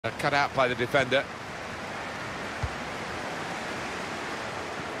Cut out by the defender.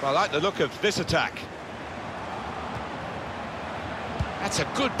 Well, I like the look of this attack. That's a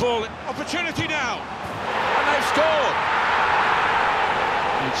good ball. Opportunity now. And they've scored.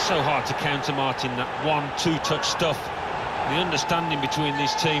 It's so hard to counter, Martin, that 1-2 touch stuff. The understanding between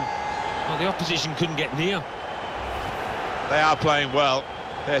this team. Well, the opposition couldn't get near. They are playing well.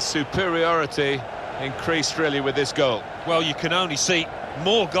 Their superiority increased really with this goal. Well, you can only see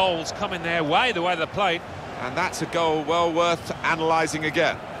more goals coming their way, the way they played. And that's a goal well worth analysing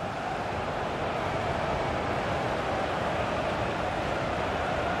again.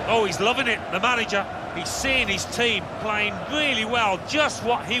 Oh, he's loving it, the manager. He's seeing his team playing really well, just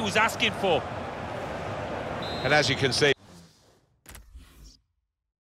what he was asking for. And as you can see...